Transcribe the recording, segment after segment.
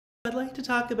I'd like to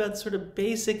talk about sort of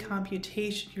basic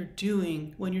computation you're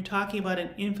doing when you're talking about an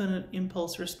infinite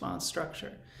impulse response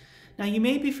structure. Now, you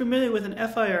may be familiar with an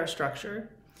FIR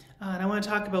structure, and I want to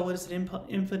talk about what does an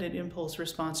infinite impulse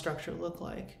response structure look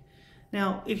like.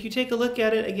 Now, if you take a look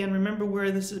at it, again, remember where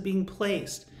this is being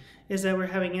placed, is that we're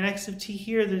having an x of t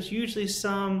here. There's usually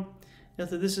some,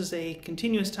 this is a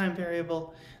continuous time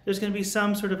variable, there's going to be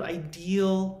some sort of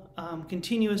ideal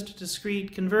continuous to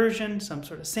discrete conversion, some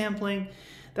sort of sampling.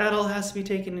 That all has to be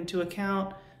taken into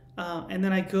account. And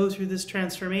then I go through this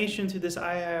transformation through this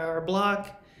IIR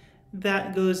block.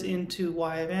 That goes into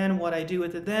y of n. What I do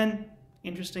with it then,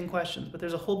 interesting questions. But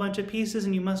there's a whole bunch of pieces,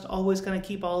 and you must always kind of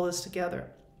keep all this together.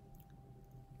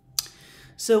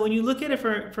 So when you look at it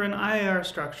for an IIR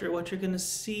structure, what you're going to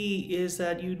see is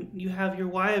that you have your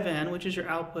y of n, which is your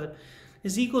output,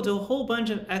 is equal to a whole bunch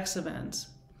of x of n's.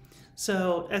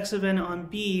 So x of n on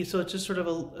b, so it's just sort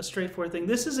of a straightforward thing.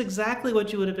 This is exactly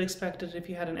what you would have expected if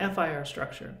you had an FIR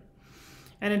structure.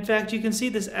 And in fact, you can see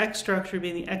this x structure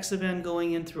being the x of n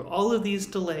going in through all of these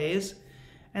delays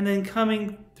and then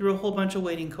coming through a whole bunch of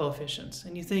weighting coefficients.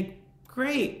 And you think,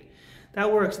 great,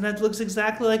 that works. And that looks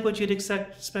exactly like what you'd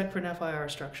expect for an FIR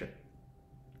structure.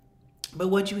 But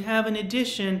what you have in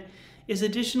addition is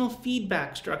additional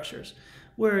feedback structures,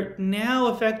 where now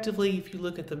effectively, if you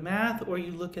look at the math or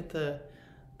you look at the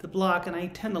block, and I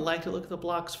tend to like to look at the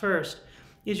blocks first,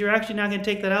 is you're actually now going to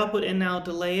take that output and now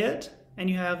delay it, and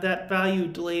you have that value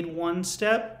delayed 1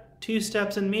 step, 2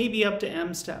 steps, and maybe up to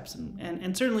m steps.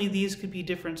 And certainly these could be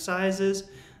different sizes.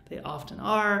 They often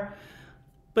are.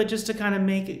 But just to kind of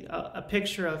make a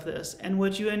picture of this. And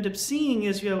what you end up seeing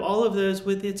is you have all of those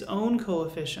with its own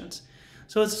coefficients.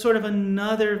 So it's sort of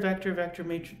another vector-vector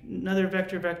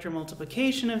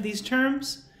multiplication of these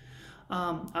terms.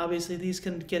 Obviously, these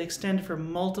can get extended for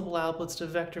multiple outputs to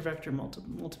vector-vector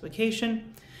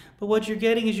multiplication. But what you're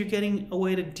getting is you're getting a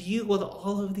way to deal with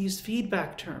all of these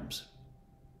feedback terms.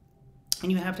 And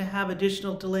you have to have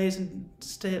additional delays and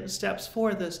steps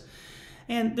for this.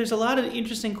 And there's a lot of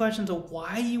interesting questions of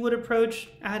why you would approach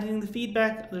adding the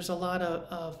feedback. There's a lot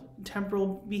of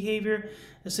temporal behavior.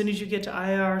 As soon as you get to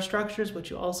IIR structures, what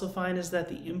you also find is that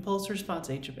the impulse response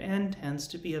h of n tends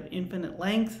to be of infinite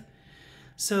length.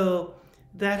 So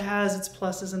that has its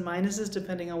pluses and minuses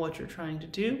depending on what you're trying to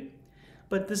do.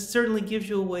 But this certainly gives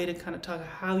you a way to kind of talk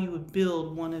how you would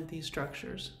build one of these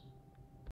structures.